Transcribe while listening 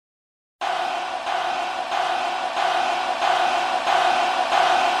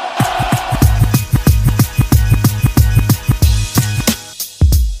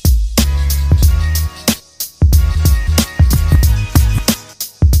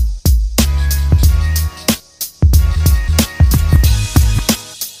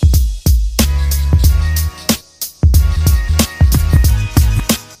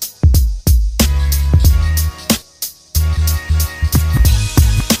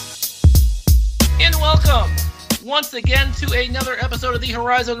welcome once again to another episode of the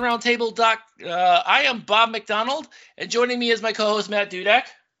Horizon Roundtable. I am Bob McDonald, and joining me is my co-host Matt Dudek.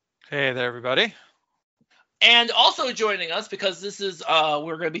 Hey there, everybody. And also joining us, because this is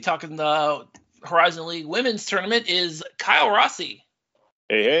we're going to be talking the Horizon League Women's Tournament, is Kyle Rossi.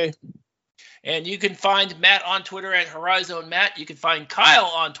 Hey. And you can find Matt on Twitter at Horizon Matt. You can find Kyle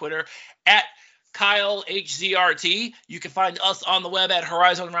on Twitter at KyleHZRT. You can find us on the web at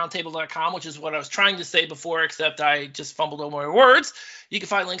horizonroundtable.com, which is what I was trying to say before, except I just fumbled over my words. You can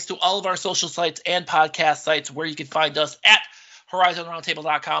find links to all of our social sites and podcast sites, where you can find us at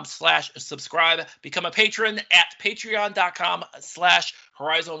horizonroundtable.com/subscribe. Become a patron at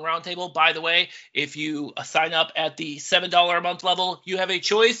patreon.com/Horizon Roundtable. By the way, if you sign up at the $7 a month level, you have a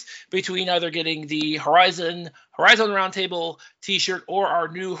choice between either getting the Horizon Roundtable t-shirt or our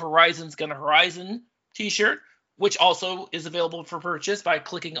new Horizon's Gonna Horizon t-shirt, which also is available for purchase by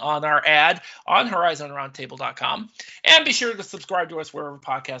clicking on our ad on horizonroundtable.com. And be sure to subscribe to us wherever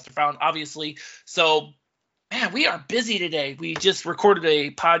podcasts are found, obviously. So, man, we are busy today. We just recorded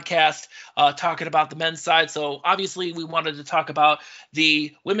a podcast talking about the men's side. So obviously we wanted to talk about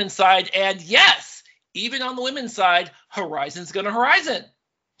the women's side. And yes, even on the women's side, Horizon's Gonna Horizon.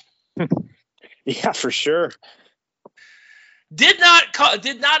 Yeah, for sure. Did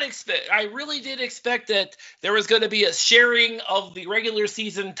not expect. I really did expect that there was going to be a sharing of the regular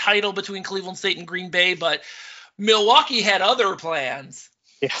season title between Cleveland State and Green Bay, but Milwaukee had other plans.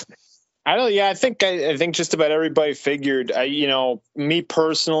 Yeah. I think just about everybody figured, me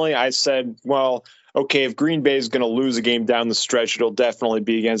personally, I said, well, okay, if Green Bay is going to lose a game down the stretch, it'll definitely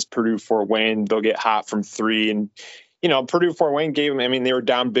be against Purdue-Fort Wayne. They'll get hot from three. And, Purdue-Fort Wayne gave them, they were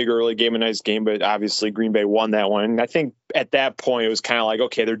down big early, gave them a nice game, but obviously Green Bay won that one. And I think at that point, it was kind of like,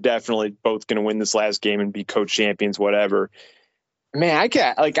 okay, they're definitely both going to win this last game and be co-champions, whatever. Man,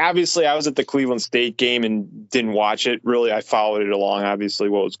 obviously I was at the Cleveland State game and didn't watch it. Really, I followed it along, obviously,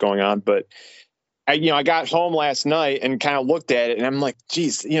 what was going on. But, I got home last night and kind of looked at it, and I'm like,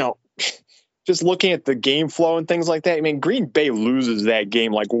 geez, just looking at the game flow and things like that. I mean, Green Bay loses that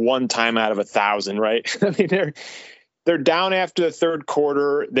game like one time out of 1,000, right? I mean, they're down after the third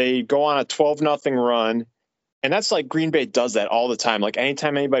quarter. They go on a 12-0 run. And that's like Green Bay does that all the time. Like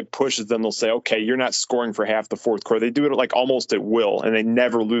anytime anybody pushes them, they'll say, okay, you're not scoring for half the fourth quarter. They do it like almost at will, and they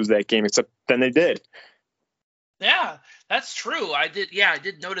never lose that game, except then they did. Yeah, that's true. I did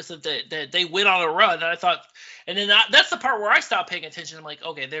notice that they went on a run, and I thought, and then that's the part where I stopped paying attention. I'm like,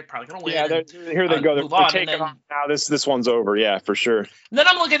 okay, they're probably going to win. Yeah, here they go. They're taking on now. This one's over. Yeah, for sure. And then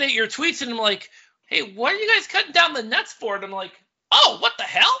I'm looking at your tweets, and I'm like, hey, what are you guys cutting down the nets for? And I'm like, oh, what the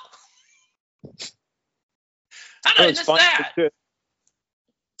hell? How did I miss that?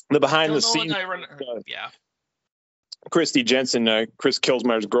 The behind the scenes. Christy Jensen, Chris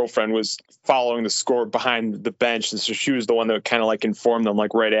Kilsmeyer's girlfriend, was following the score behind the bench, and so she was the one that kind of like informed them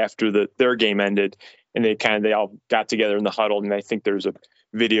like right after their game ended, and they all got together in the huddle, and I think there's a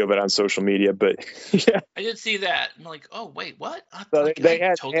video of it on social media. But yeah, I did see that. I'm like, oh wait, what? So they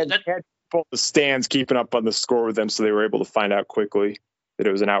had people in the stands keeping up on the score with them, so they were able to find out quickly that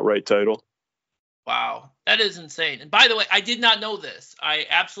it was an outright title. Wow, that is insane. And by the way, I did not know this. I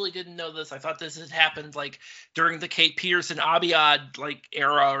absolutely didn't know this. I thought this had happened like during the Kate Peterson Abiad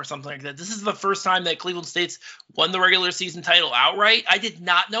era or something like that. This is the first time that Cleveland State's won the regular season title outright. I did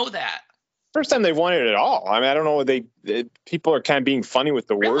not know that. First time they've won it at all. I mean, I don't know. People are kind of being funny with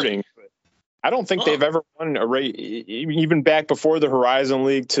the wording. But I don't think they've ever won a race, even back before the Horizon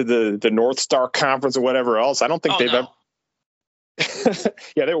League to the North Star Conference or whatever else. I don't think they've ever.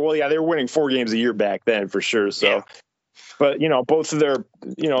 They were winning 4 games a year back then for sure. So, yeah. But both of their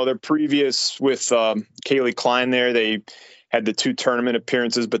previous with Kaylee Klein there, they had the 2 tournament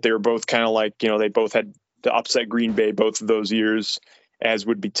appearances, but they were both kind of like they both had to upset Green Bay both of those years, as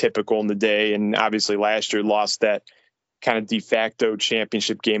would be typical in the day. And obviously last year lost that kind of de facto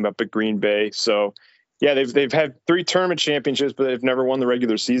championship game up at Green Bay. So yeah, they've had 3 tournament championships, but they've never won the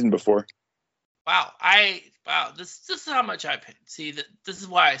regular season before. Wow, this is how much I see. That this is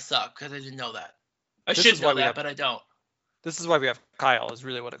why I suck, because I didn't know that. I should know that, but I don't. This is why we have Kyle. Is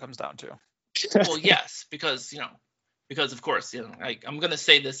really what it comes down to. Well, yes, because of course, I'm going to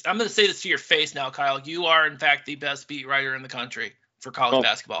say this. I'm going to say this to your face now, Kyle. You are in fact the best beat writer in the country for college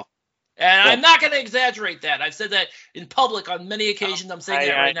basketball, and I'm not going to exaggerate that. I've said that in public on many occasions. I'm saying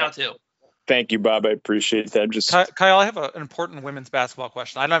that right now too. Thank you, Bob. I appreciate that. Kyle, I have an important women's basketball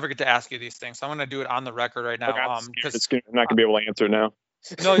question. I never get to ask you these things, so I'm going to do it on the record right now. I'm not going to be able to answer it now.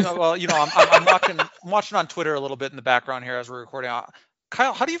 No, well, I'm watching on Twitter a little bit in the background here as we're recording.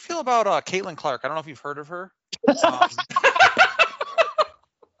 Kyle, how do you feel about Caitlin Clark? I don't know if you've heard of her.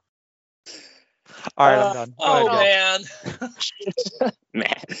 All right, I'm done. Go ahead, man.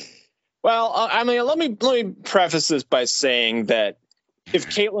 Man. Well, I mean, let me preface this by saying that if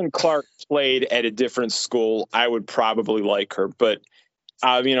Caitlin Clark played at a different school, I would probably like her. But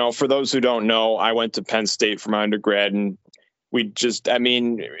for those who don't know, I went to Penn State for my undergrad, and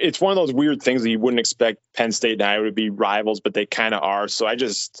it's one of those weird things that you wouldn't expect Penn State and Iowa to be rivals, but they kind of are. So I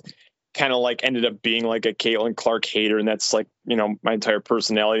just kind of like ended up being like a Caitlin Clark hater, and that's like, my entire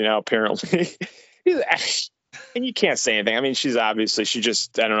personality now, apparently. And you can't say anything. I mean, she I don't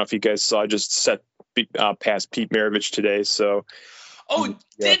know if you guys saw, just set past Pete Maravich today. So. Oh,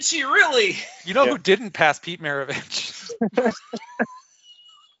 did she really? You know who didn't pass Pete Maravich?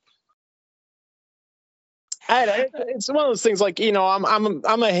 It's one of those things like,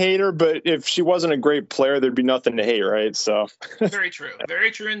 I'm a hater, but if she wasn't a great player, there'd be nothing to hate, right? So very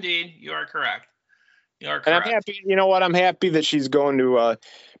true indeed. You are correct. And I'm happy. You know what? I'm happy that she's going to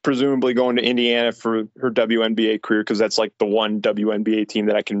presumably going to Indiana for her WNBA career, because that's like the one WNBA team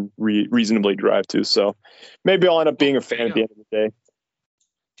that I can reasonably drive to. So maybe I'll end up being a fan at the end of the day.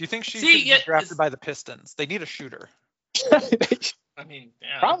 Do you think she should be drafted by the Pistons? They need a shooter. I mean,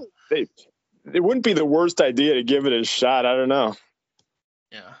 yeah. Probably. It wouldn't be the worst idea to give it a shot. I don't know.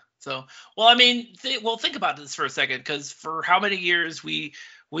 Yeah. So, well, I mean, think about this for a second, because for how many years we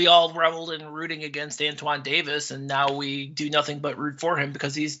all reveled in rooting against Antoine Davis, and now we do nothing but root for him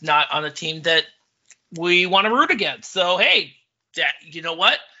because he's not on a team that we want to root against. So, hey, you know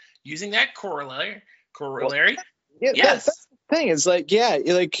what? Using that corollary, yes. That's the thing. It's like,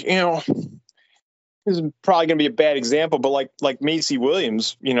 this is probably going to be a bad example, but like Macy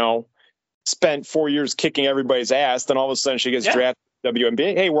Williams, spent 4 years kicking everybody's ass. Then all of a sudden she gets drafted to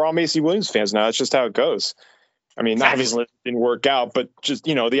WNBA. Hey, we're all Macy Williams fans now. That's just how it goes. I mean, obviously it didn't work out, but just,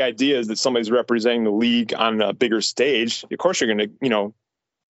 the idea is that somebody's representing the league on a bigger stage. Of course, you're going to,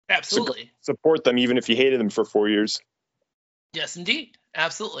 absolutely support them, even if you hated them for 4 years. Yes, indeed.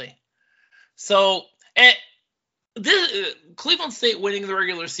 Absolutely. So, Cleveland State winning the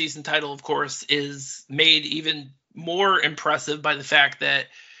regular season title, of course, is made even more impressive by the fact that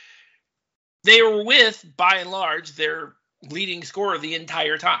they were with, by and large, their leading scorer the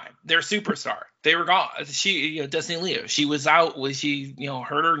entire time. Their superstar. They were gone. She, Destiny Leo. She was out. She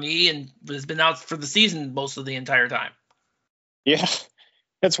hurt her knee and has been out for the season most of the entire time. Yeah,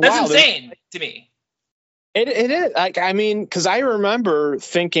 that's wild. Insane to me. It is. Because I remember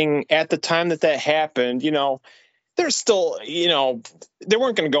thinking at the time that happened, they're still, they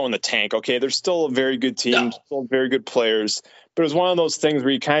weren't going to go in the tank. Okay, they're still a very good team, still very good players. But it was one of those things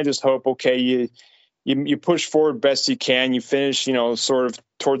where you kind of just hope, okay, you push forward best you can. You finish, sort of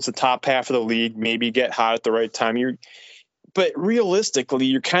towards the top half of the league, maybe get hot at the right time. But realistically,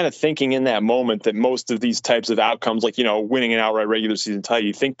 you're kind of thinking in that moment that most of these types of outcomes, like, winning an outright regular season title,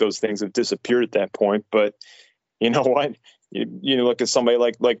 you think those things have disappeared at that point. But you know what? You look at somebody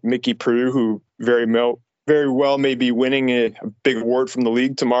like Mickey Purdue, who very well may be winning a big award from the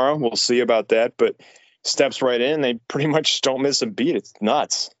league tomorrow. We'll see about that. But steps right in, they pretty much don't miss a beat. It's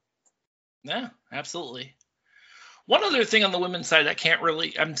nuts. Yeah, absolutely. One other thing on the women's side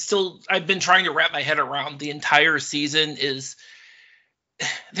I've been trying to wrap my head around the entire season is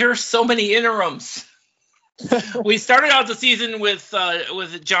there are so many interims. We started out the season with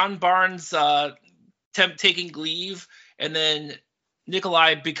John Barnes taking leave, and then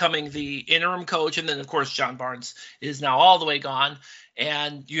Nikolai becoming the interim coach, and then of course John Barnes is now all the way gone,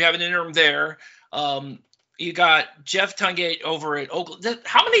 and you have an interim there. You got Jeff Tungate over at Oakland.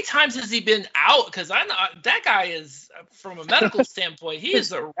 How many times has he been out? Because I know that guy is, from a medical standpoint, he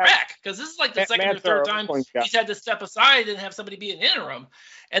is a wreck. Because this is like the second or third time he's had to step aside and have somebody be an interim.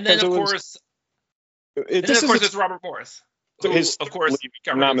 And then, of course, it's Robert Morris. Who, of course,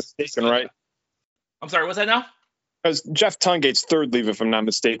 I'm not mistaken, right? I'm sorry, what's that now? Because Jeff Tungate's third leave, if I'm not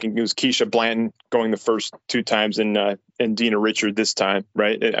mistaken, it was Keisha Blanton going the first two times and Dina Richard this time,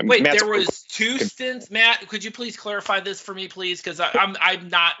 right? Wait, there was two stints. Matt, could you please clarify this for me, please? Because I'm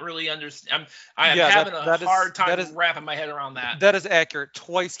not really understanding. I'm having a hard time wrapping my head around that. That is accurate.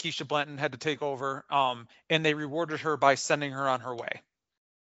 Twice Keisha Blanton had to take over, and they rewarded her by sending her on her way,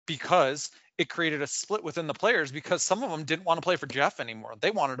 because it created a split within the players, because some of them didn't want to play for Jeff anymore. They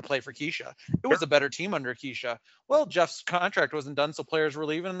wanted to play for Keisha. It was a better team under Keisha. Well, Jeff's contract wasn't done, so players were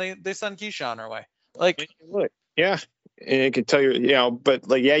leaving, and they sent Keisha on her way. Yeah. And I can tell you, but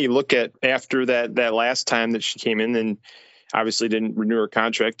you look at after that last time that she came in and obviously didn't renew her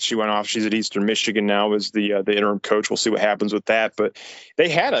contract. She went off. She's at Eastern Michigan now as the interim coach. We'll see what happens with that. But they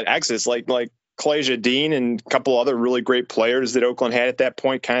had an access like Kalaysia Dean and a couple other really great players that Oakland had at that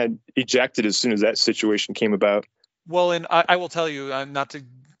point kind of ejected as soon as that situation came about. Well, and I will tell you, not to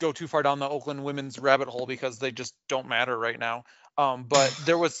go too far down the Oakland women's rabbit hole because they just don't matter right now. But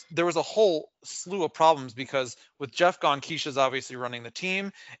there was a whole slew of problems because with Jeff gone, Keisha's obviously running the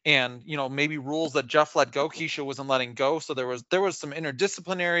team, and maybe rules that Jeff let go, Keisha wasn't letting go. So there was some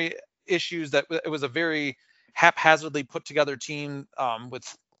interdisciplinary issues that it was a very haphazardly put together team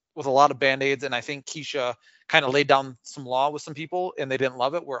with a lot of band-aids, and I think Keisha kind of laid down some law with some people and they didn't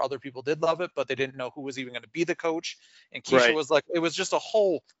love it, where other people did love it, but they didn't know who was even going to be the coach. And Keisha was like, it was just a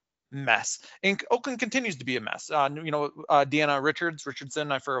whole mess. And Oakland continues to be a mess. Deanna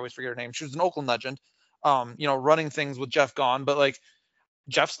Richardson, always forget her name. She was an Oakland legend, running things with Jeff gone, but like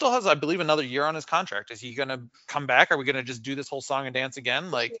Jeff still has, I believe, another year on his contract. Is he going to come back? Are we going to just do this whole song and dance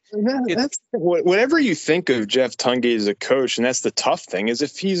again? Like, that's whatever you think of Jeff Tungate as a coach, and that's the tough thing, is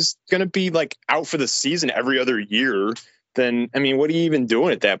if he's going to be like out for the season every other year, then I mean, what are you even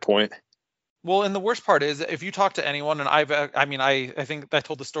doing at that point? Well, and the worst part is if you talk to anyone, and I think I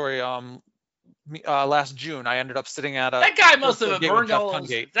told the story last June. I ended up sitting at that guy must have burned all.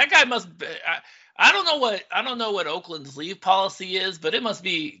 That guy must. I don't know what Oakland's leave policy is, but it must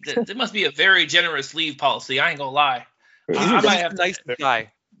be a very generous leave policy. I ain't gonna lie. I might have to. Nice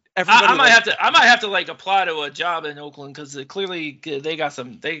guy. I might have to like apply to a job in Oakland because clearly they got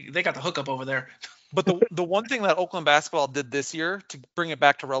the hookup over there. But the one thing that Oakland basketball did this year to bring it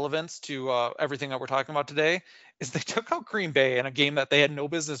back to relevance to everything that we're talking about today is they took out Green Bay in a game that they had no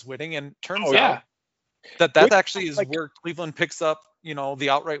business winning, and turns out that actually is where Cleveland picks up the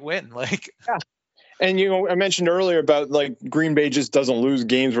outright win. Like. Yeah. And, I mentioned earlier about like Green Bay just doesn't lose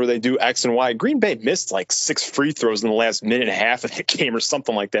games where they do X and Y. Green Bay missed like 6 free throws in the last minute and a half of that game or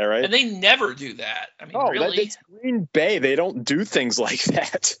something like that, right? And they never do that. I mean, really? It's Green Bay. They don't do things like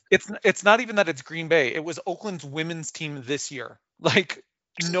that. It's not even that it's Green Bay. It was Oakland's women's team this year. Like,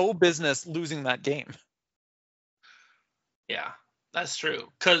 no business losing that game. Yeah, that's true.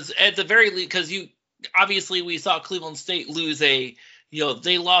 Because at the very least, obviously we saw Cleveland State lose they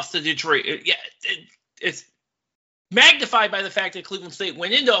lost to Detroit. Yeah, it's magnified by the fact that Cleveland State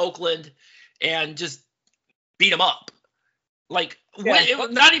went into Oakland and just beat them up. Like, it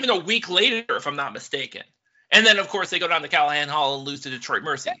was not even a week later, if I'm not mistaken. And then, of course, they go down to Callahan Hall and lose to Detroit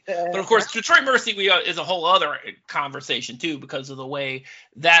Mercy. But, of course, Detroit Mercy is a whole other conversation, too, because of the way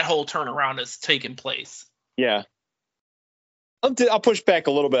that whole turnaround has taken place. Yeah. I'll push back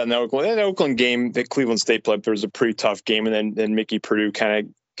a little bit on the Oakland. That Oakland game that Cleveland State played, there was a pretty tough game, and then Mickey Purdue kind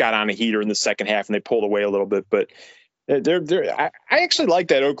of got on a heater in the second half, and they pulled away a little bit. But I actually like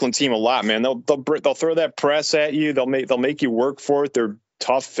that Oakland team a lot, man. They'll throw that press at you. They'll make you work for it. They're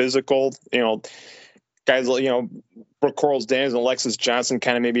tough, physical. Guys, Brooke Corals-Daniels and Alexis Johnson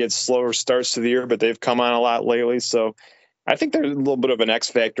kind of maybe had slower starts to the year, but they've come on a lot lately. So I think there's a little bit of an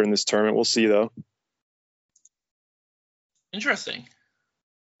X factor in this tournament. We'll see, though. Interesting.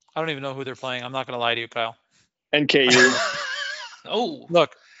 I don't even know who they're playing. I'm not going to lie to you, Kyle. NKU. Oh,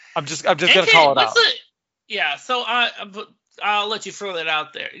 look, I'm just going to call it out. Yeah, so I'll let you throw that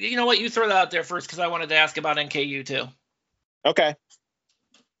out there. You know what? You throw that out there first because I wanted to ask about NKU too. Okay.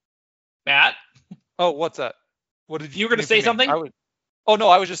 Matt. Oh, what's that? What did you were going to say something? Oh no,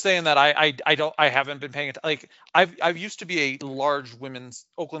 I was just saying that I haven't been paying attention. Like I've used to be a large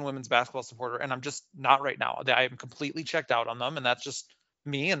Oakland women's basketball supporter, and I'm just not right now. I am completely checked out on them, and that's just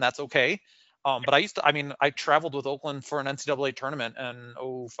me, and that's okay. But I traveled with Oakland for an NCAA tournament in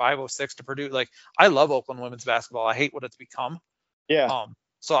 05, 06 to Purdue. Like, I love Oakland women's basketball. I hate what it's become. Yeah.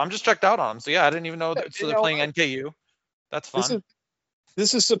 So I'm just checked out on them. So yeah, I didn't even know that. So they're playing NKU. That's fun.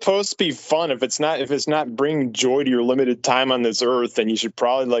 This is supposed to be fun. If it's not bringing joy to your limited time on this earth, then you should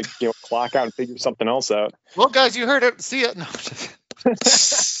probably clock out and figure something else out. Well, guys, you heard it. See it. No.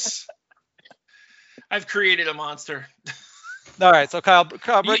 I've created a monster. All right, so Kyle,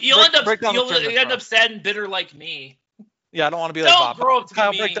 you'll end up sad and bitter like me. Yeah, I don't want to be like Bob. Grow up to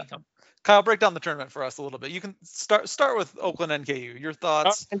Kyle, me. Kyle, break down the tournament for us a little bit. You can start with Oakland NKU. Your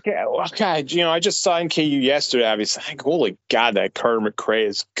thoughts? Okay, I just saw NKU yesterday. Obviously, holy God, that Carter McRae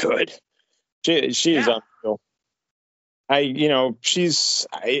is good. She is unreal. She's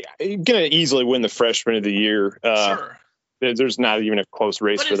gonna easily win the Freshman of the Year. Sure. There's not even a close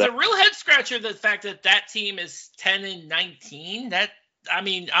race for that. But it's a real head scratcher the fact that team is 10-19.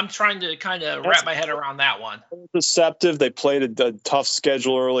 I'm trying to kind of wrap my head around that one. Deceptive. They played a tough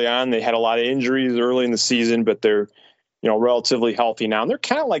schedule early on. They had a lot of injuries early in the season, but they're, relatively healthy now. And they're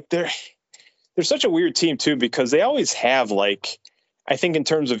kind of like they're such a weird team too, because they always have I think in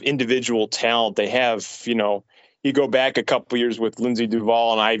terms of individual talent, they have, you go back a couple years with Lindsay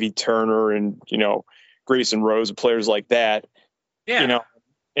Duval and Ivy Turner and, Grayson Rose and players like that. Yeah.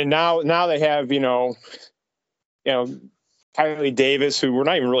 And now they have, Kylie Davis, who we're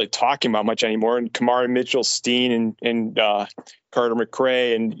not even really talking about much anymore, and Kamara Mitchell, Steen, and Carter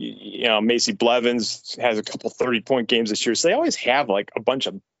McRae, and Macy Blevins has a couple 30-point games this year. So they always have like a bunch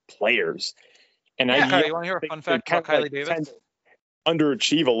of players. And Kyle, you want to hear a fun fact about Kylie Davis? Tend to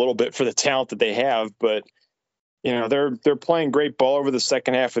underachieve a little bit for the talent that they have, but they're playing great ball over the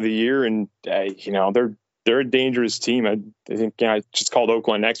second half of the year, and they're a dangerous team. I think I just called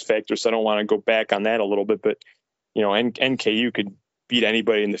Oakland X Factor, so I don't want to go back on that a little bit, but NKU could beat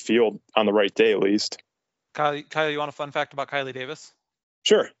anybody in the field on the right day at least. Kyle, you want a fun fact about Kylie Davis?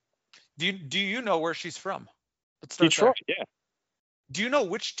 Sure. Do you know where she's from? Let's start Detroit, there. Yeah. Do you know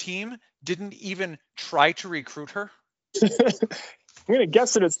which team didn't even try to recruit her? I'm going to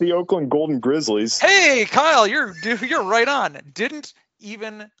guess that it's the Oakland Golden Grizzlies. Hey, Kyle, you're right on. Didn't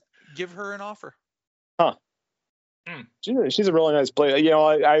even give her an offer. Huh. She's a really nice player.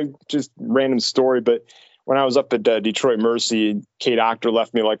 I just random story, but when I was up at Detroit Mercy, Kate Octor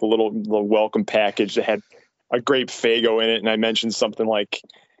left me like a little welcome package that had a grape Faygo in it, and I mentioned something like.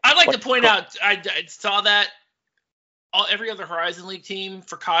 I'd like to point out, I saw that every other Horizon League team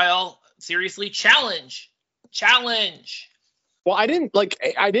for Kyle. Seriously, challenge. Well, I didn't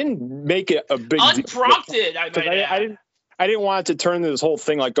make it a big unprompted. Deal. I didn't want it to turn into this whole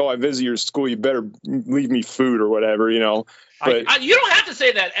thing like, oh, I visit your school, you better leave me food or whatever, But you don't have to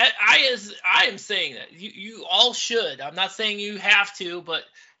say that. I am saying that you all should. I'm not saying you have to, but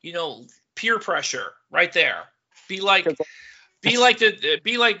peer pressure right there. Be like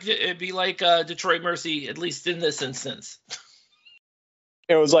Detroit Mercy, at least in this instance.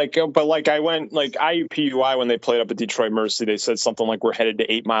 It was like, but like I went like IUPUI when they played up at Detroit Mercy, they said something like we're headed to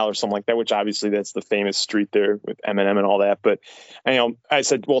 8 Mile or something like that, which obviously that's the famous street there with Eminem and all that. But I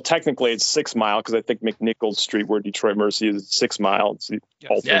said, well, technically it's 6 Mile because I think McNichols Street where Detroit Mercy is 6 Mile. It's the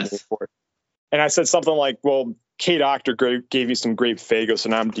ultimate name for it. And I said something like, well, Kate Octor gave you some grape Faygo, so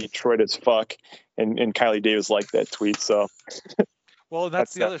now I'm Detroit as fuck. And Kylie Davis liked that tweet. So, well,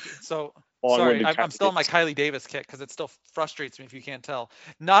 that's the other thing. So. Sorry, I'm still on my Kylie Davis kick because it still frustrates me if you can't tell.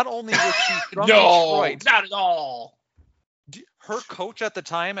 Not only was she from Detroit, not at all. Her coach at the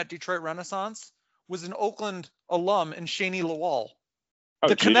time at Detroit Renaissance was an Oakland alum in Shaney Lawal.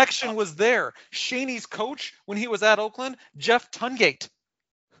 The connection was there. Shaney's coach when he was at Oakland, Jeff Tungate.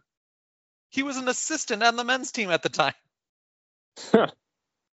 He was an assistant on the men's team at the time.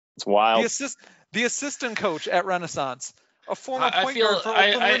 It's wild. The assistant coach at Renaissance, a former point guard for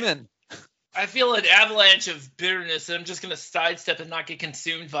Oakland women. I feel an avalanche of bitterness that I'm just going to sidestep and not get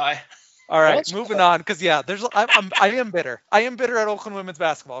consumed by. All right, moving on, because I am bitter. I am bitter at Oakland women's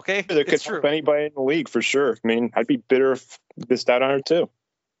basketball. Okay, there could help anybody in the league for sure. I mean, I'd be bitter if I missed out on her too.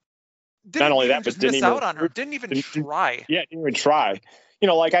 Not only that, but didn't even out on her. Didn't even try. Yeah, didn't even try.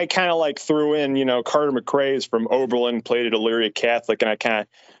 Like I kind of like threw in. Carter McRae is from Oberlin, played at Elyria Catholic, and I kind of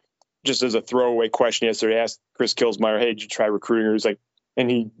just as a throwaway question yesterday asked Chris Kilsmeyer, "Hey, did you try recruiting her?" He's like. And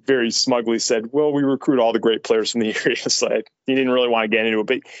he very smugly said, well, we recruit all the great players from the area. So he didn't really want to get into it.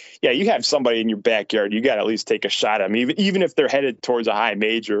 But, yeah, you have somebody in your backyard. You got to at least take a shot at them. Even if they're headed towards a high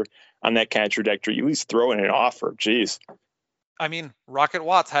major on that kind of trajectory, you at least throw in an offer. Jeez. I mean, Rocket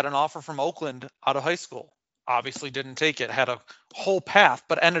Watts had an offer from Oakland out of high school. Obviously didn't take it. Had a whole path,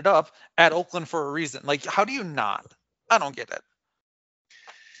 but ended up at Oakland for a reason. Like, how do you not? I don't get it.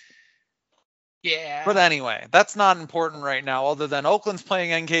 Yeah. But anyway, that's not important right now, other than Oakland's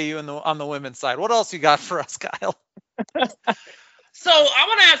playing NKU on the women's side. What else you got for us, Kyle? So I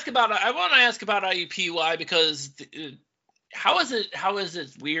want to ask about IUPUI because how is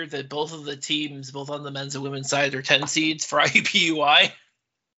it weird that both of the teams, both on the men's and women's side, are 10 seeds for IUPUI?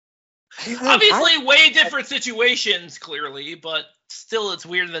 Obviously, way different situations, clearly, but still, it's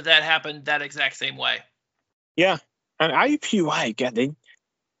weird that happened that exact same way. Yeah, and IUPUI again,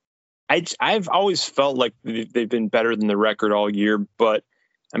 I've always felt like they've been better than the record all year, but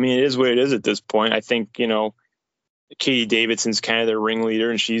I mean, it is what it is at this point. I think, Katie Davidson's kind of their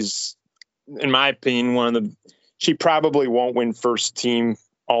ringleader, and she's, in my opinion, she probably won't win first team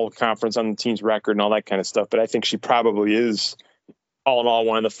all conference on the team's record and all that kind of stuff, but I think she probably is all in all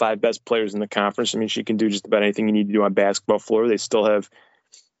one of the 5 best players in the conference. I mean, she can do just about anything you need to do on basketball floor. They still have,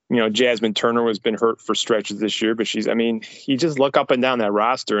 Jasmine Turner has been hurt for stretches this year, but you just look up and down that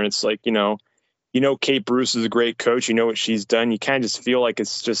roster and it's like, Kate Bruce is a great coach. You know what she's done. You kind of just feel like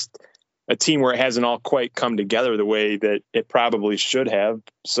it's just a team where it hasn't all quite come together the way that it probably should have.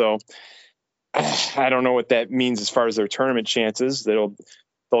 So I don't know what that means as far as their tournament chances. They'll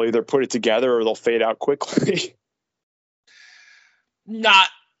either put it together or they'll fade out quickly. Not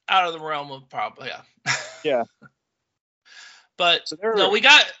out of the realm of probably. Yeah. Yeah. But no, we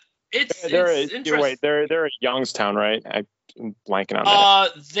got it's interesting. You're right. They're at Youngstown, right? blanking on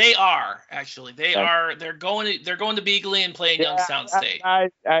that. They are actually. They are. They're going to Beagley and playing Youngstown State.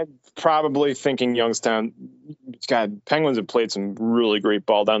 I'm probably thinking Youngstown. God, Penguins have played some really great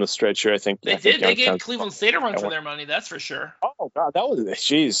ball down the stretch here. I think they did. They gave Cleveland State a run for their money. That's for sure. Oh God, that was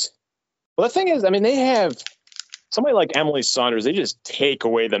jeez. Well, the thing is, I mean, they have somebody like Emily Saunders. They just take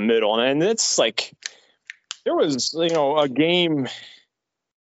away the middle, and it's like there was a game.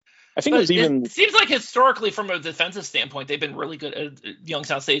 I think it seems like historically, from a defensive standpoint, they've been really good.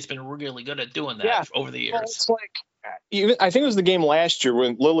 Youngstown State's been really good at doing that over the years. Well, it's like I think it was the game last year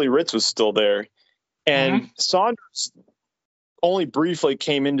when Lily Ritz was still there, and Saunders only briefly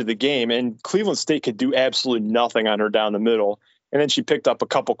came into the game, and Cleveland State could do absolutely nothing on her down the middle. And then she picked up a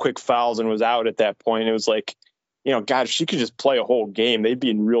couple quick fouls and was out at that point. It was like, God, if she could just play a whole game, they'd be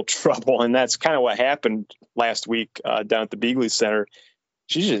in real trouble. And that's kind of what happened last week down at the Beagley Center.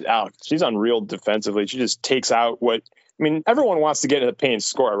 She's just out. She's unreal defensively. She just takes out everyone wants to get in the paint and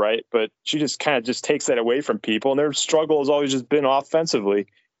score, right? But she just kind of just takes that away from people. And their struggle has always just been offensively.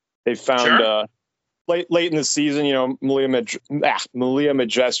 They found late in the season, Malia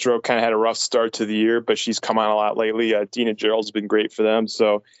Magestro kind of had a rough start to the year, but she's come on a lot lately. Dina Gerald's been great for them.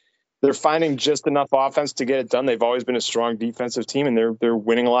 So they're finding just enough offense to get it done. They've always been a strong defensive team, and they're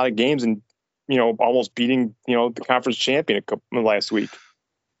winning a lot of games and, almost beating, the conference champion last week.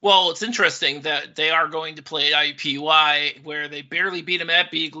 Well, it's interesting that they are going to play IUPUI, where they barely beat them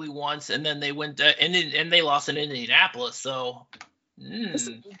at Beagley once, and then they went and they lost in Indianapolis. So,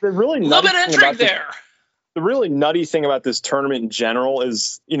 the really a little bit of intrigue there. The really nutty thing about this tournament in general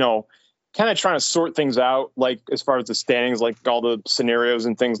is, kind of trying to sort things out, like as far as the standings, like all the scenarios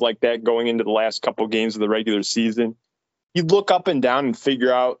and things like that going into the last couple of games of the regular season. You look up and down and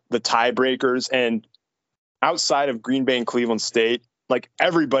figure out the tiebreakers, and outside of Green Bay and Cleveland State, like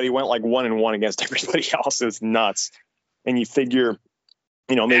everybody went like 1-1 against everybody else. It's nuts. And you figure,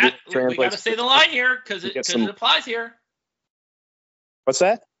 maybe Matt, we got to say the line here because it applies here. What's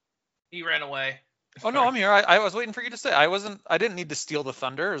that? He ran away. Oh no, I'm here. I was waiting for you to say. I didn't need to steal the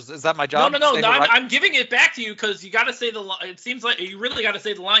thunder. Is that my job? No. I'm giving it back to you because you got to say the line. It seems like you really got to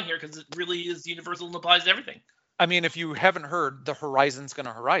say the line here because it really is universal and applies to everything. I mean, if you haven't heard, the horizon's going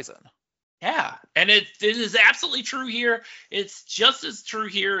to horizon. Yeah, and it is absolutely true here. It's just as true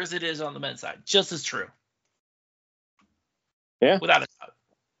here as it is on the men's side. Just as true. Yeah, without a doubt.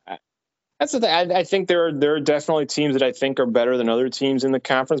 That's the thing. I think there are definitely teams that I think are better than other teams in the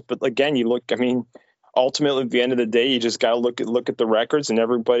conference. But again, you look. I mean, ultimately, at the end of the day, you just got to look at the records, and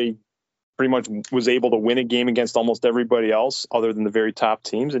everybody pretty much was able to win a game against almost everybody else, other than the very top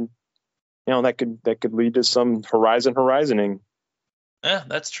teams, and that could lead to some horizoning. Yeah,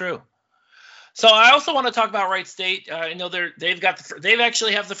 that's true. So I also want to talk about Wright State. I know they've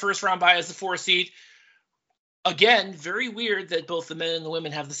actually have the first round bye as the 4 seed. Again, very weird that both the men and the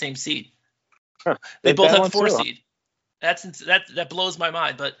women have the same seed. Huh. They both have the 4 seed. That blows my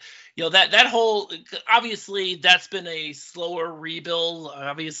mind. But that whole, obviously that's been a slower rebuild.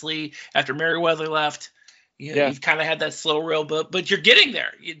 Obviously after Merriweather left, you've kind of had that slow rebuild, but you're getting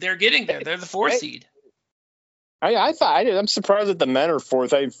there. They're getting there. They're the 4 seed. I'm surprised that the men are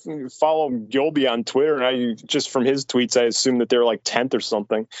 4th. I follow Gilby on Twitter, and I just from his tweets, I assume that they're like 10th or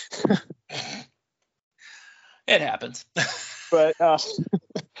something. It happens. But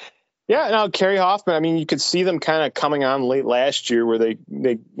Carrie Hoffman. I mean, you could see them kind of coming on late last year, where they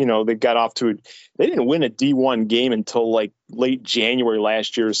got off to they didn't win a D1 game until like late January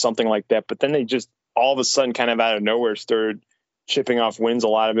last year or something like that. But then they just all of a sudden, kind of out of nowhere, started chipping off wins. A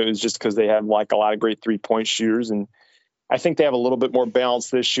lot of it was just because they have like a lot of great 3-point shooters, and I think they have a little bit more balance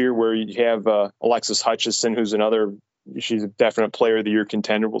this year, where you have Alexis Hutchison, who's she's a definite player of the year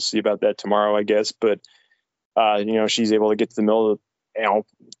contender. We'll see about that tomorrow, I guess, but she's able to get to the middle of,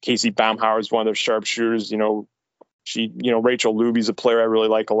 Casey Baumhauer is one of their sharpshooters. Rachel Luby's a player I really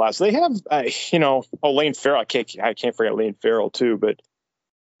like a lot. So they have, Lane Farrell. I can't forget Lane Farrell too, but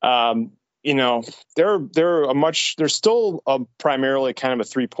they're still primarily kind of a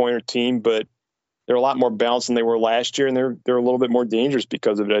 3-pointer team, but they're a lot more balanced than they were last year, and they're a little bit more dangerous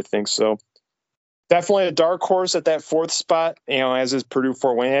because of it, I think. So definitely a dark horse at that 4th spot, as is Purdue,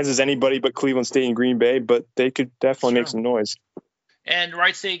 Fort Wayne, as is anybody but Cleveland State and Green Bay, but they could definitely make some noise. And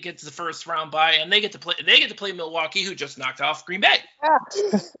Wright State gets the first round bye, and they get to play Milwaukee, who just knocked off Green Bay. Yeah.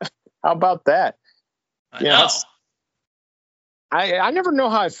 How about that? I know. I never know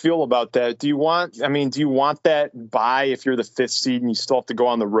how I feel about that. Do you want that bye if you're the 5th seed and you still have to go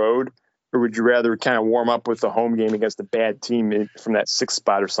on the road, or would you rather kind of warm up with the home game against a bad team from that 6th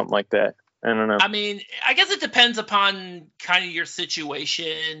spot or something like that? I don't know. I mean, I guess it depends upon kind of your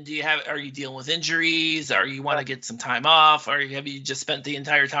situation. Are you dealing with injuries? Or you want to get some time off? Or have you just spent the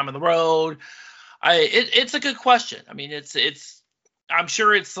entire time on the road? It's a good question. I mean, I'm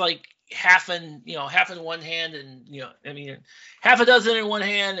sure it's like half in one hand and, half a dozen in one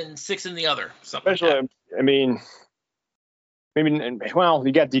hand and six in the other. Something Especially, like that. I mean, maybe, well,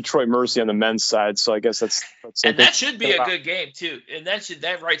 you got Detroit Mercy on the men's side, so I guess that's and that should be a good game too. And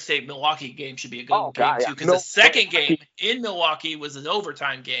that Wright State Milwaukee game should be a good game too, because the second game in Milwaukee was an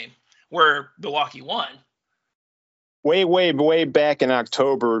overtime game where Milwaukee won. Way back in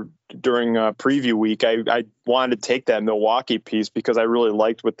October during preview week, I wanted to take that Milwaukee piece because I really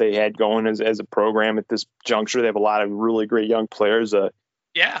liked what they had going as a program at this juncture. They have a lot of really great young players.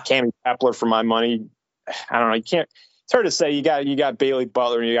 Cammy Pepler, for my money, I don't know. It's hard to say. You got Bailey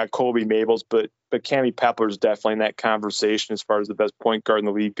Butler and you got Colby Mabels, but Cammy Pepler is definitely in that conversation as far as the best point guard in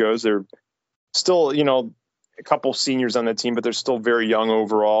the league goes. They're still, a couple seniors on the team, but they're still very young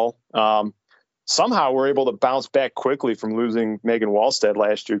overall. Somehow we're able to bounce back quickly from losing Megan Wallstead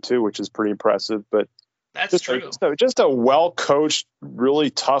last year too, which is pretty impressive. But that's true. Just a well-coached, really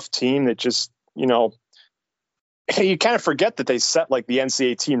tough team that just, you kind of forget that they set like the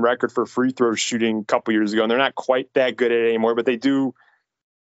NCAA team record for free throw shooting a couple years ago, and they're not quite that good at it anymore, but they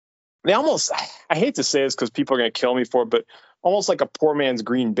almost, I hate to say this because people are going to kill me for it, but almost like a poor man's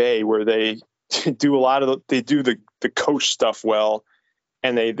Green Bay, where they do the coach stuff well,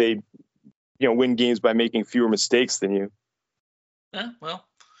 and they win games by making fewer mistakes than you. Yeah, well,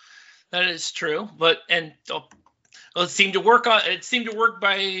 that is true, it seemed to work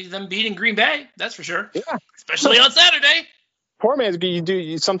by them beating Green Bay. That's for sure. Yeah, especially on Saturday. Poor man's,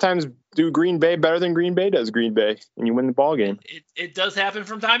 you sometimes do Green Bay better than Green Bay does Green Bay, and you win the ball game. It does happen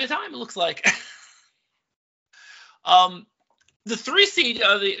from time to time. It looks like. The 3 seed,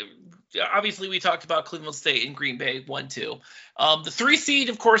 obviously we talked about Cleveland State and Green Bay 1-2. The 3 seed,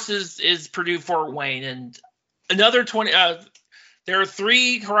 of course, is Purdue Fort Wayne, and another 20. There are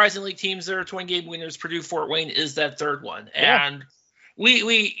 3 Horizon League teams that are 20-game winners. Purdue Fort Wayne is that third one, and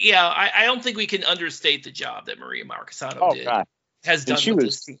I don't think we can understate the job that Maria Marquesano has done with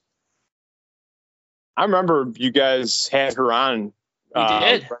this team. I remember you guys had her on. We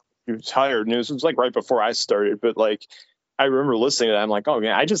did. She was hired, and it was like right before I started, but like I remember listening to that. I'm like, oh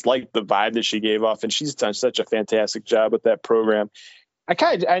man, I just like the vibe that she gave off, and she's done such a fantastic job with that program. I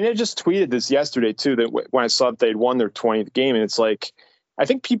just tweeted this yesterday too, that when I saw that they'd won their 20th game, and it's like, I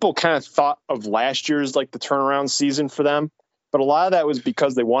think people kind of thought of last year's like the turnaround season for them, but a lot of that was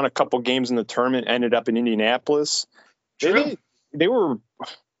because they won a couple games in the tournament, ended up in Indianapolis. True. They were,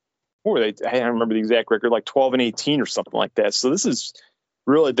 what were they? I don't remember the exact record, like 12-18 or something like that. So this is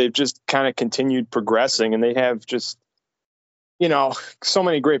really, they've just kind of continued progressing, and they have just, so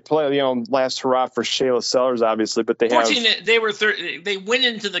many great players. Last hurrah for Shayla Sellers, obviously, but they 14. They were they went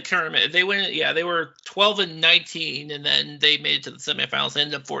into the tournament. They went, they were 12-19, and then they made it to the semifinals.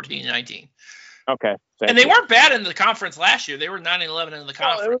 Ended up 14-19. Okay, and they weren't bad in the conference last year. They were 9-11 in the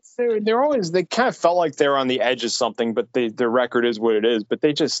conference. They kind of felt like they were on the edge of something, but their record is what it is. But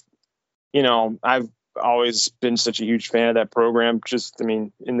they just, I've always been such a huge fan of that program. Just,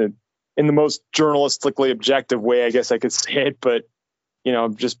 in the most journalistically objective way, I guess I could say it, but,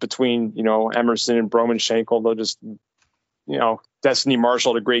 just between, Emerson and Broman Schenkel, they'll just, Destiny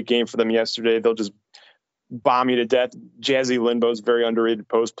Marshall had a great game for them yesterday. They'll just bomb you to death. Jazzy Linbo's a very underrated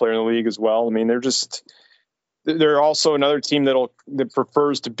post player in the league as well. They're also another team that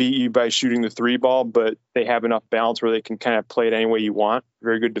prefers to beat you by shooting the 3 ball, but they have enough balance where they can kind of play it any way you want.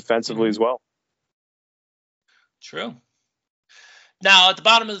 Very good defensively as well. True. Now, at the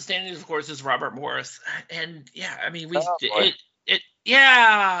bottom of the standings, of course, is Robert Morris. And, they're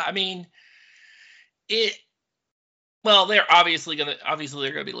obviously going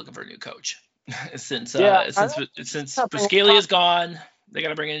to be looking for a new coach. since Buscaglia is gone, they got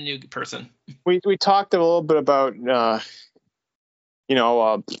to bring in a new person. We talked a little bit about, Jeff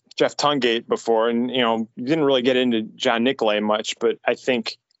Tungate before, and, you didn't really get into John Nicolay much, but I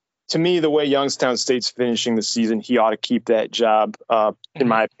think, to me, the way Youngstown State's finishing the season, he ought to keep that job, in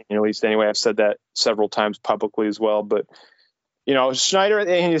my opinion, at least. Anyway, I've said that several times publicly as well. But, Schneider,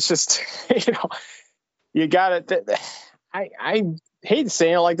 it's just, you got it. I hate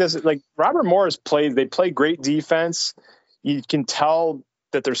saying it like this. Like, Robert Morris they play great defense. You can tell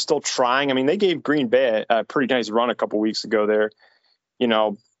that they're still trying. They gave Green Bay a pretty nice run a couple weeks ago there.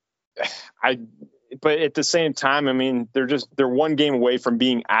 But at the same time, they're one game away from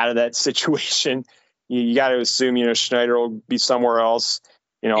being out of that situation. You got to assume, Schneider will be somewhere else,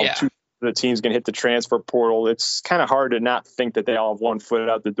 2 the team's going to hit the transfer portal. It's kind of hard to not think that they all have one foot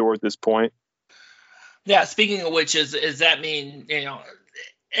out the door at this point. Yeah. Speaking of which, does that mean,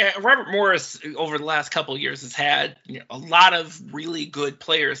 Robert Morris over the last couple of years has had a lot of really good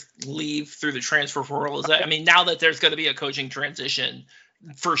players leave through the transfer portal. Now that there's going to be a coaching transition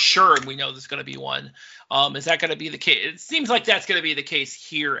for sure, and we know there's going to be one, is that going to be the case? It seems like that's going to be the case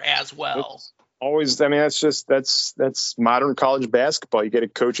here as well. It's always, that's modern college basketball. You get a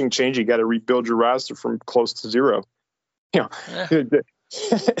coaching change, you got to rebuild your roster from close to zero. I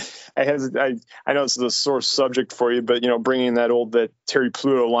know this is a sore subject for you, but bringing that Terry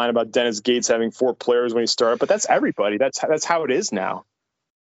Pluto line about Dennis Gates having 4 players when he started, but that's everybody. That's how it is now.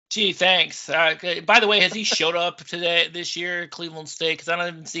 Gee, thanks. By the way, has he showed up this year at Cleveland State? Because I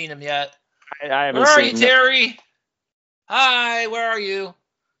haven't even seen him yet. I haven't. Where are you, Terry? Hi, where are you?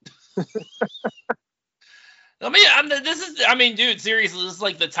 Dude, seriously, this is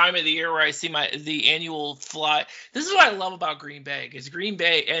like the time of the year where I see the annual fly. This is what I love about Green Bay, is Green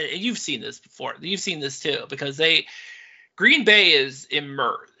Bay, and you've seen this before. You've seen this too, because Green Bay is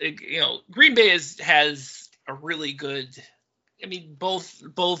immersed. Green Bay has a really good.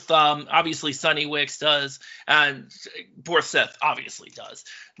 Both obviously Sonny Wicks does, and Borseth obviously does,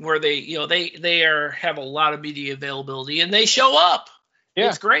 where they have a lot of media availability and they show up. Yeah.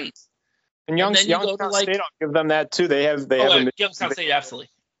 It's great. And Youngstown State, I'll give them that too. They have Youngstown State, absolutely.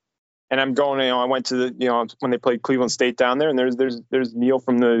 And I'm going, I went to when they played Cleveland State down there, and there's Neil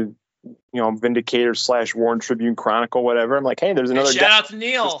from the Vindicator / Warren Tribune Chronicle, whatever. I'm like, hey, there's another shout out to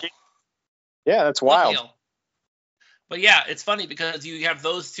Neil. Yeah, that's wild. But yeah, it's funny because you have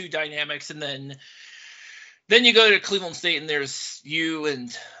those two dynamics, and then you go to Cleveland State, and there's you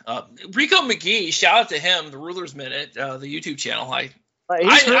and Rico McGee. Shout out to him, the Rulers Minute, the YouTube channel.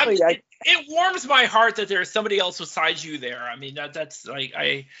 It warms my heart that there's somebody else besides you there. That's like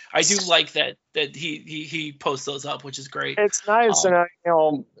I do like that he posts those up, which is great. It's nice, and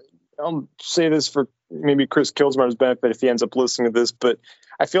I'll say this for maybe Chris Kilsmar's benefit if he ends up listening to this, but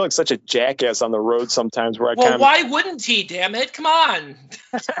I feel like such a jackass on the road sometimes. Why wouldn't he? Damn it! Come on.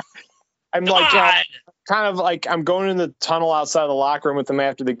 I'm going in the tunnel outside the locker room with him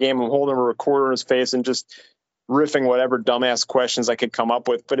after the game. I'm holding a recorder in his face and just riffing whatever dumbass questions I could come up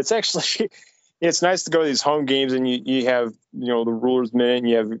with. But it's actually, it's nice to go to these home games and you have, the Rulers Minute and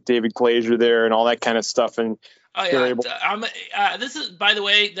you have David Glazier there and all that kind of stuff. And this is, by the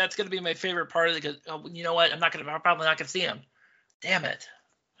way, that's going to be my favorite part of it, because you know what? I'm probably not going to see him. Damn it.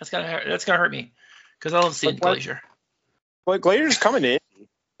 That's going to hurt me, because I love seeing Glazier. Well, Glazier's coming in.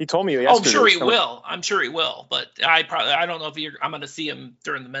 He told me yesterday. I'm sure he will. But I don't know if I'm going to see him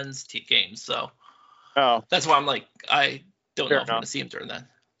during the men's games. So. Oh, that's why I'm like, I don't know if I'm going to see him during that.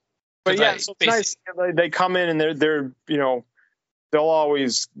 But yeah, so it's nice. They come in and they're they'll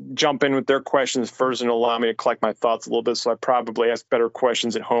always jump in with their questions first and allow me to collect my thoughts a little bit. So I probably ask better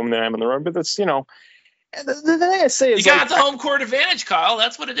questions at home than I am on the road. But that's the thing I say is you got the home court advantage, Kyle.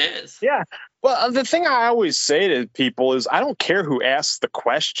 That's what it is. Yeah. Well, the thing I always say to people is I don't care who asks the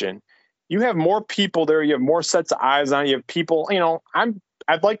question. You have more people there. You have more sets of eyes on it. You have people.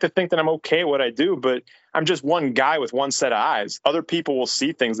 I'd like to think that I'm okay at what I do, but I'm just one guy with one set of eyes. Other people will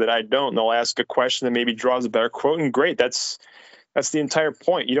see things that I don't. And they'll ask a question that maybe draws a better quote, and great. That's the entire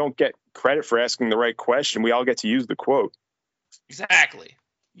point. You don't get credit for asking the right question. We all get to use the quote. Exactly.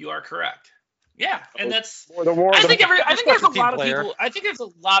 You are correct. Yeah, and that's. I think there's a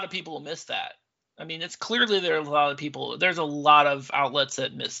lot of people who miss that. It's clearly there's a lot of people. There's a lot of outlets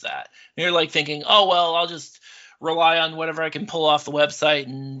that miss that. And you're like thinking, oh well, I'll just rely on whatever I can pull off the website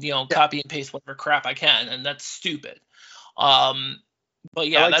and copy and paste whatever crap I can, and that's stupid. But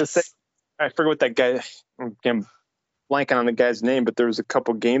yeah, I forget what that guy. I'm blanking on the guy's name, but there was a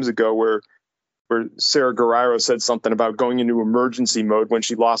couple games ago where Sarah Guerrero said something about going into emergency mode when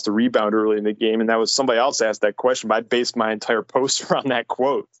she lost a rebound early in the game, and that was somebody else asked that question, but I based my entire post around that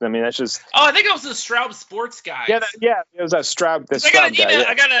quote. That's just. Oh, I think it was the Straub Sports guy. Yeah, it was that Straub. I got an email.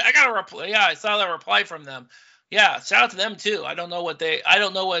 I got a reply. Yeah, I saw that reply from them. Yeah, shout out to them too. I don't know what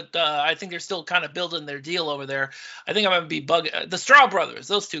I think they're still kind of building their deal over there. I think I'm going to be bugging the Straub brothers,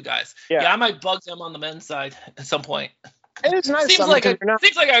 those two guys. Yeah, I might bug them on the men's side at some point. And it's nice. Seems like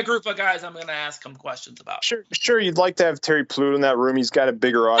a group of guys I'm going to ask them questions about. Sure. You'd like to have Terry Pluto in that room. He's got a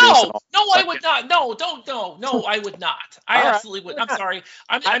bigger audience. No, I would not. No, I would not. I absolutely would. I'm sorry.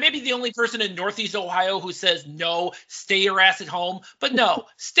 I may be the only person in Northeast Ohio who says no, stay your ass at home. But no,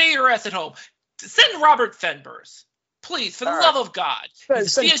 stay your ass at home. Send Robert Fenbers. Please, for the love of God.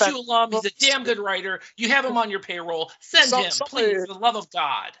 He's a CSU alum. He's a damn good writer. You have him on your payroll. Send him, please, for the love of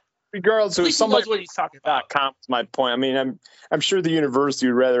God. regardless, At of least he somebody knows what he's talking about. .com is my point. I mean, I'm sure the university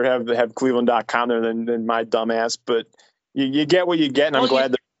would rather have Cleveland.com there than my dumbass, but you get what you get, and I'm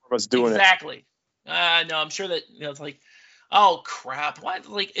glad that more of us doing exactly. No, I'm sure that it's like, oh crap! Why?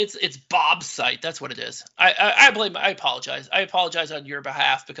 Like it's Bob's site. That's what it is. I blame. I apologize. I apologize on your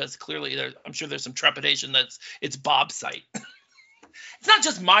behalf because clearly I'm sure there's some trepidation that it's Bob's site. It's not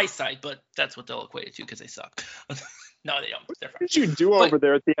just my site, but that's what they'll equate it to because they suck. No, they don't. What did you do over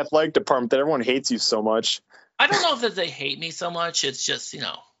there at the athletic department that everyone hates you so much? I don't know if that they hate me so much. It's just,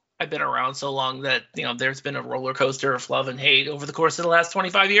 I've been around so long that, there's been a roller coaster of love and hate over the course of the last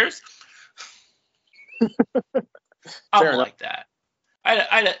 25 years. I'm like that.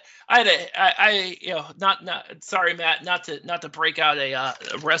 Sorry, Matt, not to break out a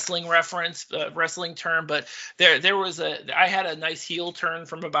wrestling reference, wrestling term, but I had a nice heel turn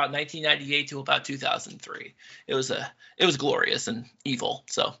from about 1998 to about 2003. It was glorious and evil.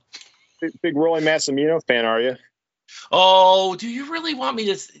 So big Rolly Massimino fan, are you? Oh, do you really want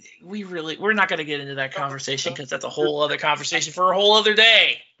me to? We're not going to get into that conversation because that's a whole other conversation for a whole other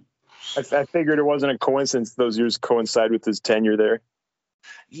day. I figured it wasn't a coincidence those years coincide with his tenure there.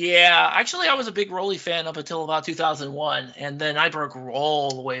 Yeah, actually, I was a big Rolly fan up until about 2001, and then I broke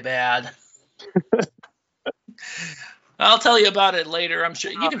all the way bad. I'll tell you about it later. I'm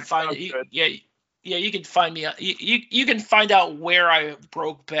sure you can find it. Yeah, you can find me. You can find out where I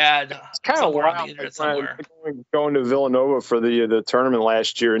broke bad. It's kind of wild. On the internet somewhere. Going to Villanova for the tournament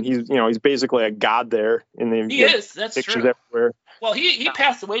last year, and he's basically a god there. He is. That's pictures true. Everywhere. Well, he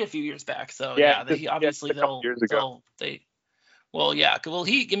passed away a few years back, so he obviously years ago.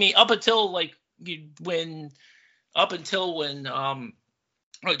 Up until when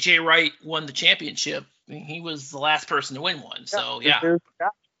Jay Wright won the championship, he was the last person to win one. So yeah.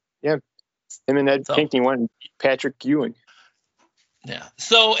 Him and Ed Pinckney won and beat Patrick Ewing. Yeah.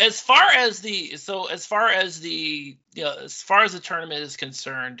 So as far as the tournament is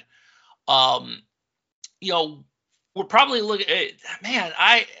concerned, we're probably looking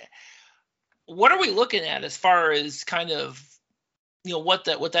at, what are we looking at as far as kind of, what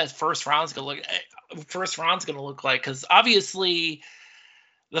that first round's going to look like? Because obviously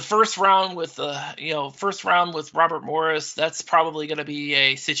the first round with Robert Morris, that's probably going to be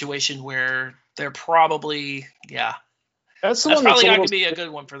a situation where they're probably, that's probably not going to be a good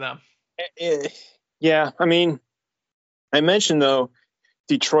one for them. Yeah. I mean, I mentioned though,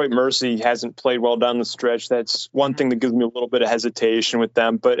 Detroit Mercy hasn't played well down the stretch. That's one thing that gives me a little bit of hesitation with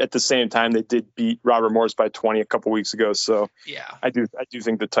them. But at the same time, they did beat Robert Morris by 20 a couple weeks ago. So yeah, I do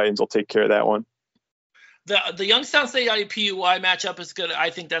think the Titans will take care of that one. The Youngstown State IUPUI matchup is good.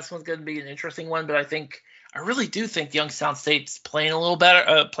 I think that's one's going to be an interesting one. But I really do think Youngstown State's playing a little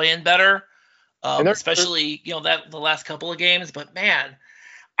better, especially the last couple of games. But man,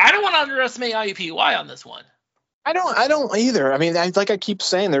 I don't want to underestimate IUPUI on this one. I don't either. I mean, like I keep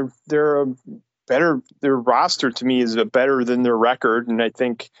saying, they're better. Their roster to me is better than their record, and I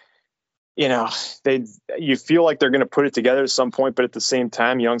think you feel like they're going to put it together at some point. But at the same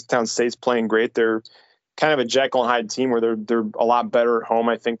time, Youngstown State's playing great. They're kind of a Jekyll and Hyde team where they're a lot better at home,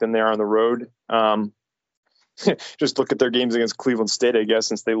 I think, than they are on the road. Just look at their games against Cleveland State, I guess,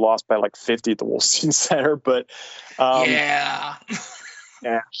 since they lost by like 50 at the Wolstein Center. But yeah.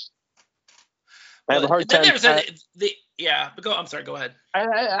 I have a hard time. But I'm sorry. Go ahead.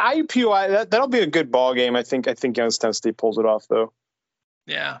 IUPUI, that'll be a good ball game. I think Youngstown State pulls it off though.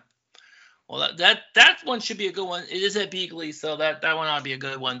 Yeah. Well, that one should be a good one. It is at Beagley, so that one ought to be a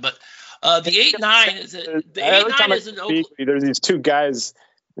good one. But the 8-9 is an Oakland. There's these two guys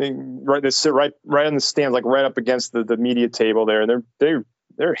they sit right on the stands, like right up against the media table there, and they're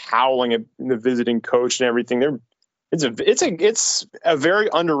howling at the visiting coach and everything. It's a very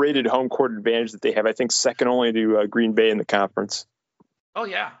underrated home court advantage that they have. I think second only to Green Bay in the conference. Oh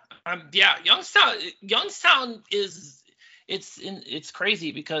yeah, Youngstown is it's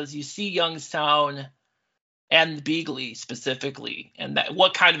crazy because you see Youngstown and Beagley specifically, and that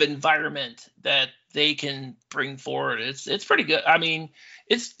what kind of environment that they can bring forward. It's pretty good. I mean,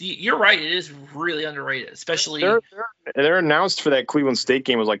 you're right. It is really underrated, especially they're announced for that Cleveland State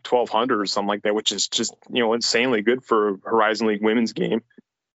game was like 1,200 or something like that, which is just insanely good for a Horizon League women's game.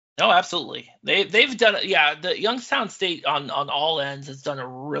 Oh, absolutely. They've done it. Yeah, the Youngstown State on all ends has done a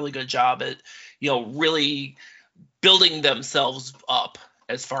really good job at really building themselves up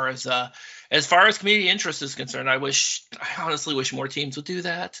as far as community interest is concerned. I honestly wish more teams would do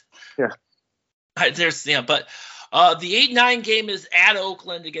that. Yeah. But the 8-9 game is at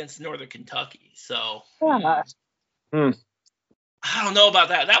Oakland against Northern Kentucky. So I don't know about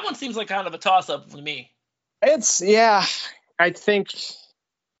that. That one seems like kind of a toss-up for me. I think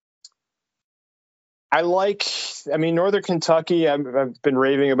Northern Kentucky, I've been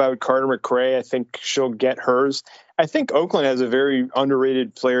raving about Carter McRae. I think she'll get hers. I think Oakland has a very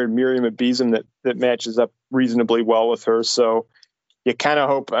underrated player, Miriam Abizam, that matches up reasonably well with her. So you kind of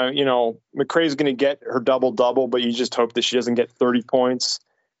hope, McRae's going to get her double-double, but you just hope that she doesn't get 30 points.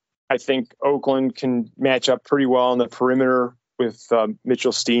 I think Oakland can match up pretty well on the perimeter with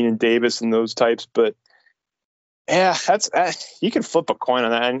Mitchell Steen and Davis and those types. But yeah, that's you can flip a coin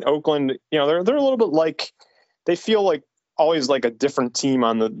on that. And Oakland, they're a little bit like, they feel like always like a different team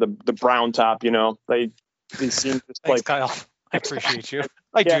on the brown top. They seem just Thanks, Kyle. I appreciate you.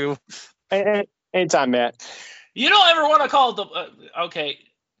 I do. Anytime, Matt. You don't ever want to call it okay.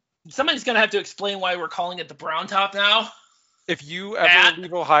 Somebody's gonna have to explain why we're calling it the brown top now. If you ever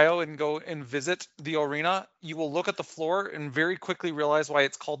leave Ohio and go and visit the arena, you will look at the floor and very quickly realize why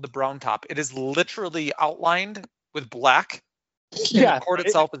it's called the brown top. It is literally outlined with black. Yeah, the court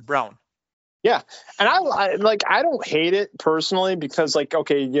itself is brown. Yeah, and I don't hate it personally because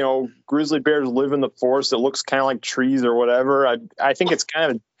grizzly bears live in the forest. It looks kind of like trees or whatever. I think it's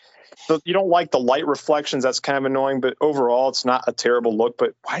kind of. You don't like the light reflections. That's kind of annoying, but overall, it's not a terrible look.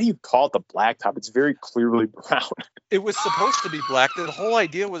 But why do you call it the blacktop? It's very clearly brown. It was supposed to be black. The whole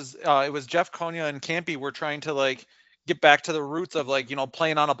idea was it was Jeff Konya and Campy were trying to get back to the roots of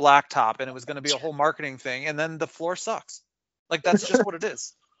playing on a blacktop, and it was going to be a whole marketing thing. And then the floor sucks. That's just what it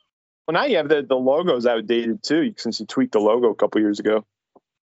is. Well, now you have the logo's outdated too, since you tweaked the logo a couple years ago.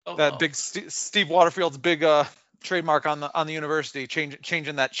 That big Steve Waterfield's big trademark on the university,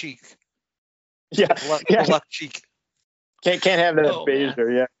 changing that cheek. Yeah, the left cheek. Can't have that beige there.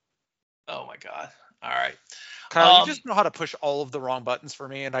 Yeah. Oh my God! All right, Kyle, you just know how to push all of the wrong buttons for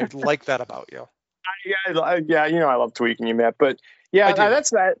me, and I like that about you. Yeah, I love tweaking you, Matt. But yeah,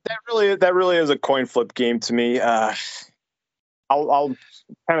 that really is a coin flip game to me. I'll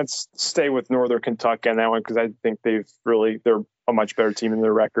kind of stay with Northern Kentucky on that one because I think they're a much better team in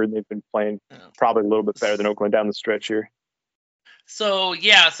their record. They've been playing probably a little bit better than Oakland down the stretch here. So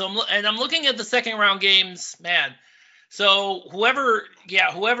I'm looking at the second round games, man. So whoever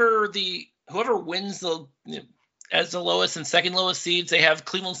wins as the lowest and second lowest seeds, they have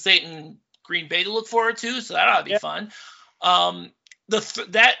Cleveland State and Green Bay to look forward to. So that ought to be fun.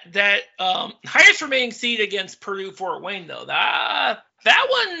 That highest remaining seed against Purdue Fort Wayne though, that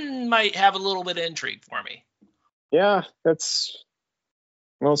one might have a little bit of intrigue for me. Yeah,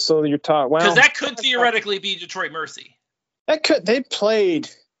 so you're talking because that could theoretically be Detroit Mercy. They played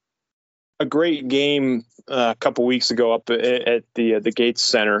a great game a couple weeks ago up at the Gates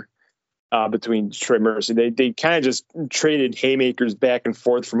Center between Detroit Mercy. They kind of just traded haymakers back and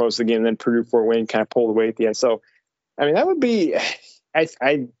forth for most of the game, and then Purdue Fort Wayne kind of pulled away at the end. So, that would be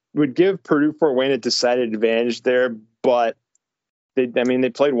I would give Purdue Fort Wayne a decided advantage there, but they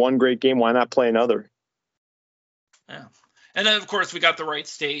played one great game. Why not play another? Yeah, and then of course we got the Wright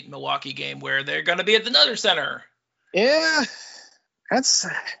State Milwaukee game where they're going to be at the Nutter Center. Yeah, that's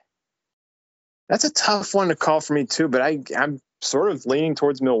a tough one to call for me too, but I'm sort of leaning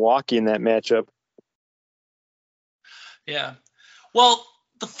towards Milwaukee in that matchup. Yeah. Well,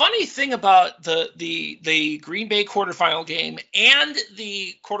 the funny thing about the Green Bay quarterfinal game and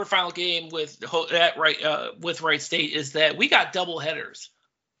the quarterfinal game with Wright State is that we got double headers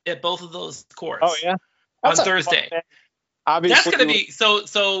at both of those courts. Oh yeah, on Thursday. Obviously, that's going to be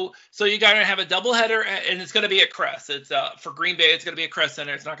so. You got to have a doubleheader, and it's going to be at Crest. It's for Green Bay. It's going to be at Crest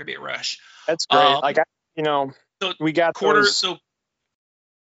Center. It's not going to be at Rush. That's great. So we got quarters.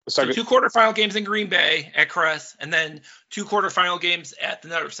 So two quarterfinal games in Green Bay at Crest, and then two quarterfinal games at the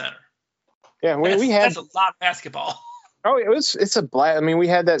Nutter Center. Yeah, that's a lot of basketball. Oh, it's a blast. We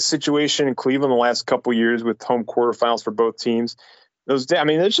had that situation in Cleveland the last couple years with home quarterfinals for both teams. Those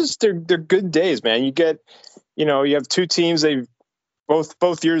days, they're good days, man. You get. You have two teams. They've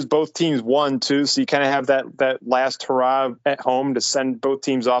both years, both teams won too. So you kind of have that last hurrah at home to send both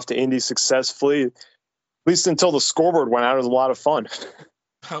teams off to Indy successfully, at least until the scoreboard went out. It was a lot of fun.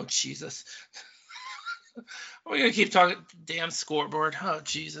 Oh Jesus! We're gonna keep talking damn scoreboard. Oh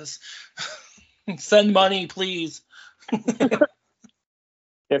Jesus! Send money, please.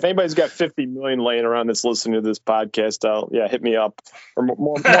 If anybody's got 50 million laying around that's listening to this podcast, hit me up. Or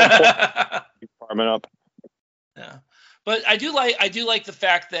more department up. Yeah, but I do like the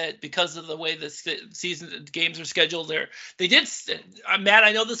fact that because of the way the season games are scheduled, they did. Matt,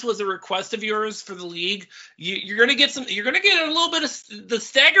 I know this was a request of yours for the league. You're gonna get a little bit of the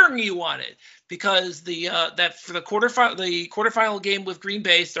staggering you wanted because that for the quarterfinal game with Green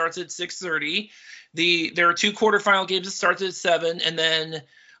Bay starts at 6:30. There are two quarterfinal games that starts at 7, and then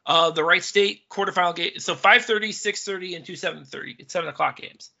the Wright State quarterfinal game. So 5:30, 6:30, and two 7:30. It's 7 o'clock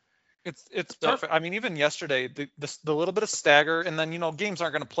games. It's perfect. I mean, even yesterday, the little bit of stagger, and then games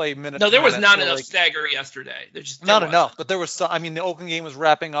aren't going to play minutes. No, there was not enough stagger yesterday. Not enough, but there was some. I mean, the Oakland game was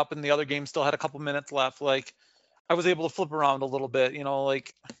wrapping up, and the other game still had a couple minutes left. Like, I was able to flip around a little bit.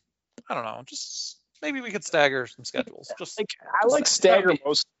 Like, I don't know, just maybe we could stagger some schedules. I like stagger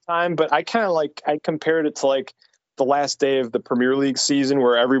most of the time, but I kind of I compared it to like the last day of the Premier League season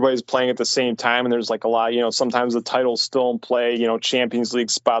where everybody's playing at the same time, and there's like a lot, sometimes the title's still in play, Champions League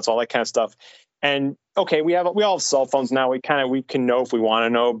spots, all that kind of stuff. And okay, we all have cell phones now. We can know if we want to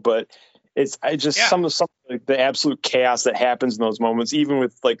know, but some of the absolute chaos that happens in those moments, even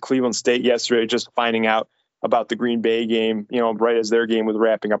with like Cleveland State yesterday, just finding out about the Green Bay game, right as their game was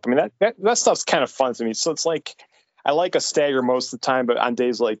wrapping up. I mean, that stuff's kind of fun to me. So it's like, I like a stagger most of the time, but on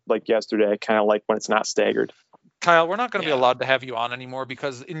days like yesterday, I kind of like when it's not staggered. Kyle, we're not going to be allowed to have you on anymore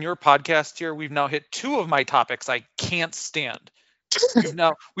because in your podcast here, we've now hit 2 of my topics I can't stand.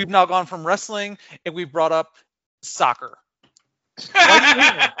 We've now gone from wrestling and we've brought up soccer.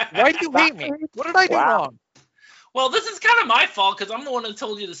 Why do you hate me? What did I do wrong? Well, this is kind of my fault because I'm the one who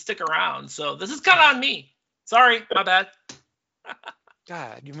told you to stick around. So this is kind of on me. Sorry, my bad.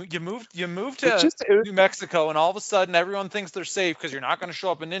 God, you moved to New Mexico, and all of a sudden everyone thinks they're safe because you're not going to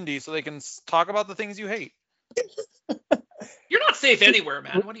show up in Indy, so they can talk about the things you hate. You're not safe anywhere,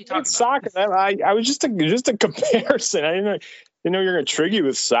 man. What are you talking about? Soccer. I was just a comparison. I didn't know you're going to trigger you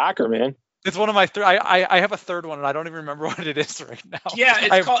with soccer, man. It's one of my I have a third one, and I don't even remember what it is right now. Yeah,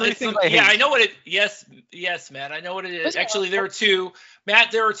 it's called. I know what it. Yes, Matt. I know what it is. Actually, there are 2.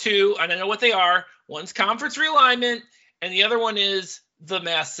 Matt, there are 2, and I know what they are. One's conference realignment, and the other one is The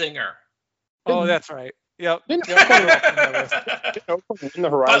Masked Singer. Oh, that's right. Yep. Which,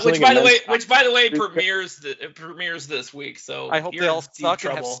 by the way, premieres this week. So I hope they all suck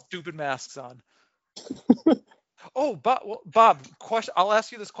and have stupid masks on. Oh, Bob, question. I'll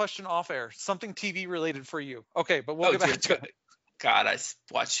ask you this question off air. Something TV related for you. Okay, but we'll get back to it. God, I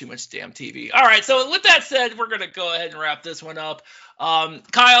watch too much damn TV. All right, so with that said, we're going to go ahead and wrap this one up.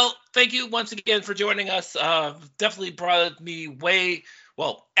 Kyle, thank you once again for joining us. Definitely brought me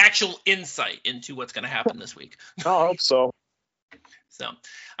actual insight into what's going to happen this week. I hope so. So,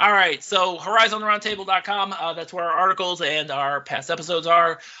 all right. So horizonroundtable.com. That's where our articles and our past episodes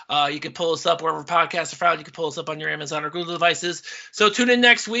are. You can pull us up wherever podcasts are found. You can pull us up on your Amazon or Google devices. So tune in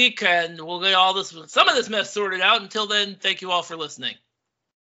next week and we'll get some of this mess sorted out. Until then, thank you all for listening.